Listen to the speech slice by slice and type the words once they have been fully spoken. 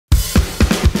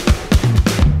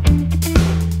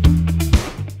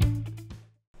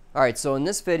All right, so in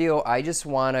this video, I just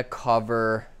want to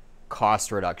cover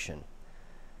cost reduction.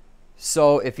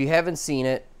 So if you haven't seen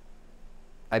it,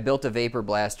 I built a vapor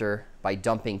blaster by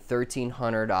dumping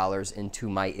 $1,300 into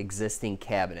my existing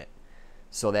cabinet.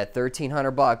 So that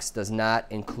 $1,300 does not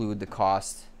include the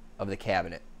cost of the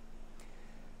cabinet.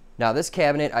 Now this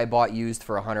cabinet I bought used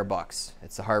for $100.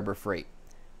 It's a Harbor Freight.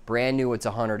 Brand new, it's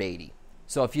 $180.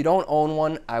 So if you don't own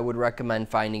one, I would recommend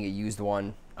finding a used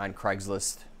one on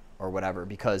Craigslist or whatever,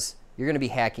 because you're going to be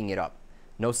hacking it up.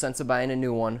 No sense of buying a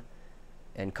new one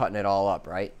and cutting it all up,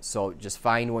 right? So just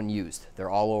find one used.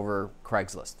 They're all over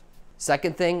Craigslist.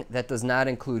 Second thing, that does not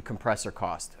include compressor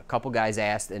cost. A couple guys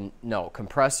asked, and no,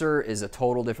 compressor is a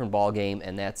total different ball game,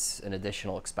 and that's an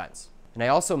additional expense. And I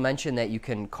also mentioned that you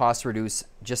can cost reduce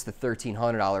just the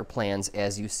 $1,300 plans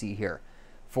as you see here.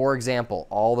 For example,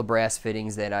 all the brass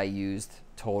fittings that I used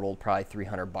totaled probably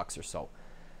 $300 or so.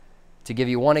 To give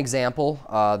you one example,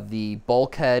 the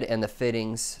bulkhead and the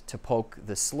fittings to poke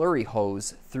the slurry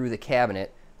hose through the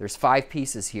cabinet, there's 5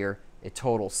 pieces here, it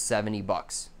totals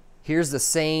 $70. Here's the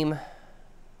same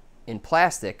in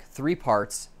plastic, 3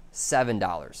 parts,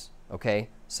 $7, okay?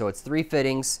 So it's 3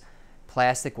 fittings,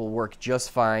 plastic will work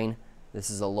just fine. This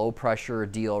is a low pressure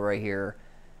deal right here.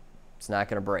 It's not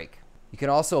gonna break. You can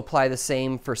also apply the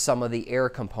same for some of the air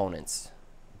components.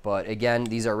 But again,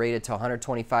 these are rated to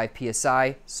 125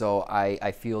 PSI, so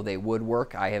I feel they would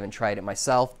work. I haven't tried it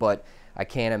myself, but I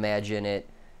can't imagine it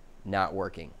not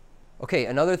working. Okay,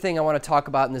 another thing I want to talk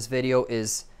about in this video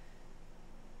is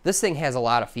this thing has a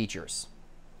lot of features.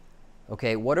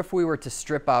 Okay, what if we were to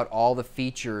strip out all the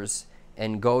features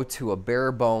and go to a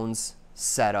bare bones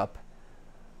setup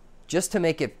just to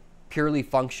make it purely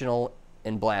functional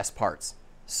and blast parts?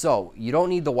 So you don't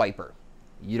need the wiper,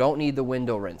 you don't need the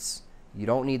window rinse, you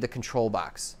don't need the control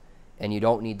box, and you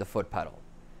don't need the foot pedal.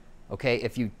 Okay,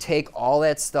 if you take all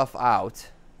that stuff out,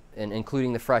 and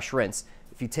including the fresh rinse,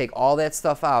 if you take all that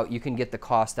stuff out, you can get the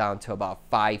cost down to about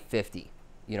 $550,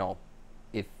 you know,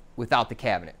 if without the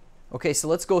cabinet. Okay, so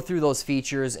let's go through those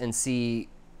features and see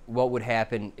what would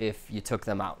happen if you took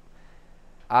them out.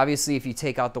 Obviously, if you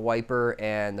take out the wiper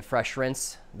and the fresh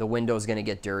rinse, the window is going to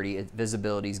get dirty.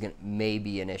 Visibility is may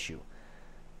be an issue.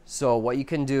 So what you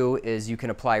can do is you can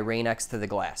apply Rain-X to the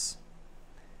glass.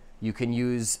 You can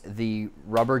use the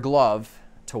rubber glove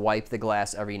to wipe the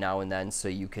glass every now and then so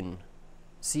you can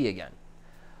see again.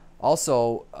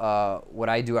 Also, what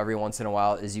I do every once in a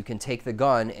while is you can take the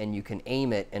gun and you can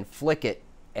aim it and flick it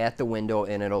at the window,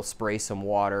 and it'll spray some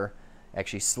water,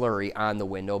 actually slurry, on the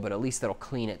window, but at least it'll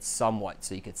clean it somewhat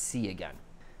so you could see again.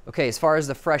 Okay, as far as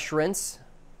the fresh rinse,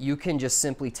 you can just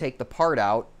simply take the part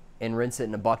out and rinse it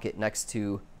in a bucket next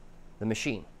to the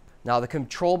machine. Now the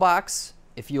control box,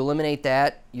 if you eliminate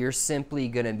that, you're simply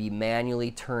going to be manually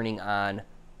turning on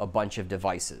a bunch of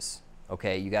devices.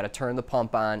 Okay, you got to turn the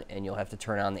pump on and you'll have to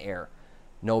turn on the air.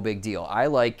 No big deal. I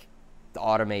like the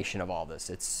automation of all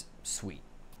this. It's sweet.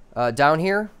 Down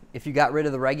here, if you got rid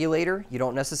of the regulator, you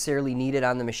don't necessarily need it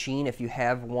on the machine. If you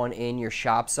have one in your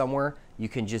shop somewhere, you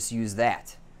can just use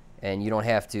that and you don't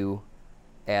have to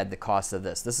add the cost of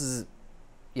this. This is,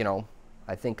 you know,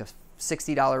 I think a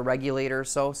 $60 regulator or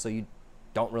so you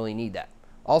don't really need that.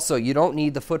 Also, you don't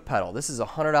need the foot pedal. This is a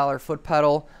 $100 foot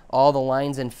pedal, all the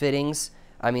lines and fittings.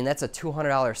 I mean, that's a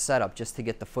 $200 setup just to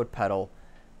get the foot pedal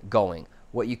going.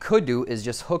 What you could do is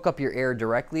just hook up your air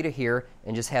directly to here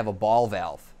and just have a ball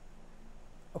valve.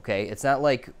 Okay, it's not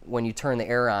like when you turn the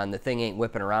air on, the thing ain't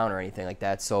whipping around or anything like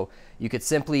that. So you could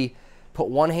simply put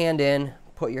one hand in,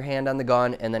 put your hand on the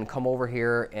gun, and then come over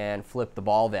here and flip the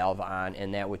ball valve on,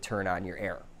 and that would turn on your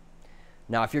air.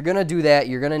 Now, if you're going to do that,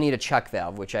 you're going to need a check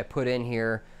valve, which I put in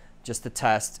here just to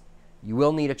test. You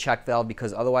will need a check valve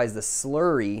because otherwise the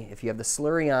slurry, if you have the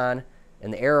slurry on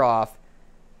and the air off,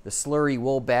 the slurry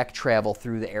will back travel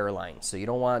through the airline. So you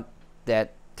don't want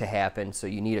that to happen, so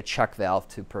you need a check valve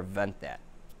to prevent that.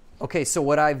 Okay, so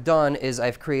what I've done is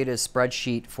I've created a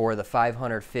spreadsheet for the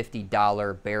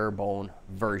 $550 bare bone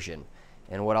version.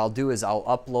 And what I'll do is I'll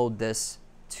upload this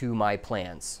to my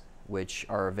plans, which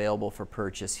are available for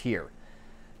purchase here.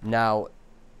 Now,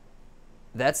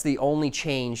 that's the only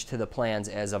change to the plans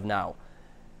as of now.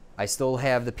 I still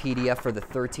have the PDF for the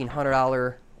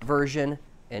 $1,300 version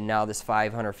and now this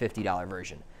 $550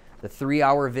 version. The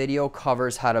 3-hour video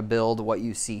covers how to build what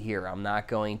you see here. I'm not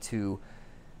going to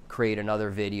create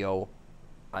another video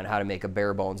on how to make a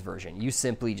bare bones version. You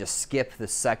simply just skip the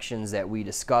sections that we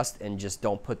discussed and just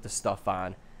don't put the stuff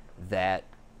on that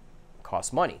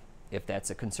costs money, if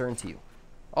that's a concern to you.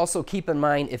 Also, keep in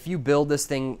mind, if you build this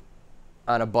thing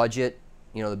on a budget,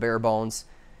 you know, the bare bones,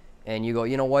 and you go,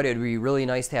 you know what, it'd be really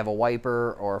nice to have a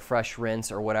wiper or a fresh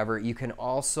rinse or whatever, you can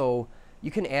also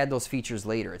you can add those features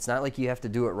later. It's not like you have to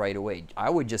do it right away. I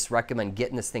would just recommend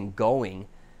getting this thing going,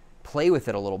 play with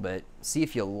it a little bit, see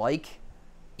if you like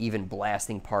even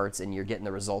blasting parts and you're getting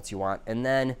the results you want, and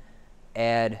then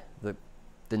add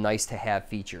the nice to have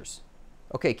features.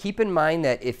 Okay, keep in mind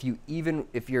that if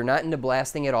you're not into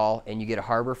blasting at all and you get a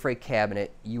Harbor Freight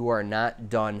cabinet, you are not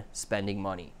done spending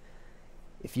money.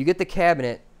 If you get the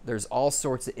cabinet, there's all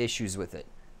sorts of issues with it.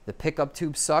 The pickup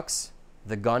tube sucks,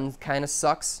 the gun kind of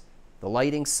sucks, the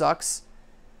lighting sucks,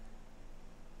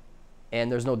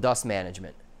 and there's no dust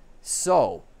management.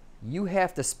 So you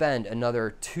have to spend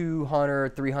another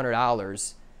 $200,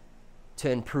 $300 to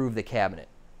improve the cabinet.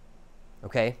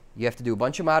 Okay, you have to do a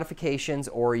bunch of modifications,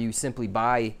 or you simply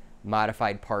buy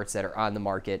modified parts that are on the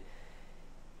market.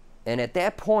 And at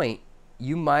that point,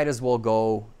 you might as well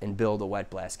go and build a wet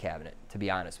blast cabinet, to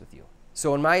be honest with you.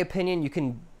 So in my opinion, you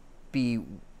can be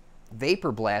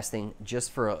vapor blasting just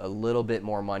for a little bit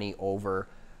more money over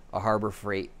a Harbor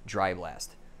Freight dry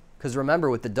blast. Because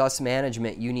remember, with the dust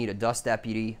management, you need a dust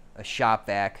deputy, a shop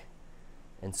vac,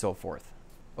 and so forth.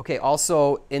 Okay,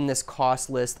 also in this cost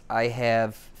list, I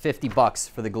have $50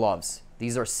 for the gloves.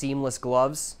 These are seamless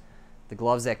gloves. The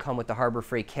gloves that come with the Harbor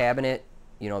Freight cabinet,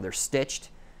 you know, they're stitched,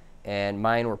 and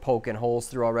mine were poking holes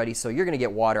through already, so you're gonna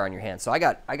get water on your hands. So I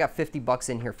got $50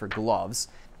 in here for gloves.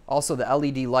 Also, the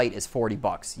LED light is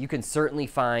 $40. You can certainly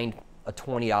find a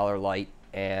 $20 light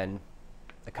and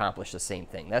accomplish the same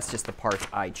thing. That's just the parts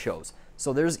I chose.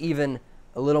 So there's even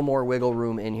a little more wiggle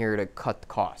room in here to cut the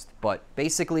cost. But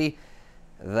basically,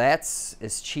 that's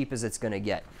as cheap as it's going to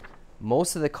get.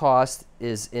 Most of the cost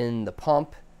is in the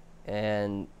pump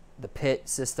and the pit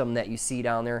system that you see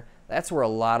down there. That's where a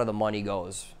lot of the money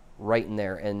goes, right in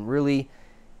there. And really,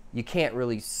 you can't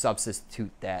really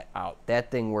substitute that out. That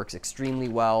thing works extremely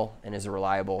well and is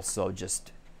reliable, so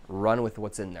just run with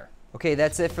what's in there. Okay,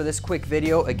 that's it for this quick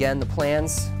video. Again, the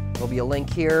plans, there'll be a link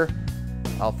here.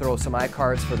 I'll throw some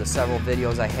iCards for the several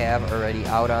videos I have already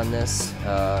out on this.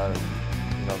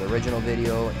 You know, the original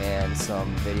video and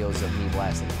some videos of me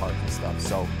blasting parts and stuff.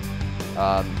 So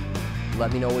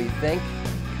let me know what you think.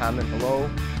 Comment below.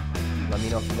 Let me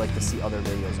know if you'd like to see other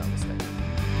videos on this thing.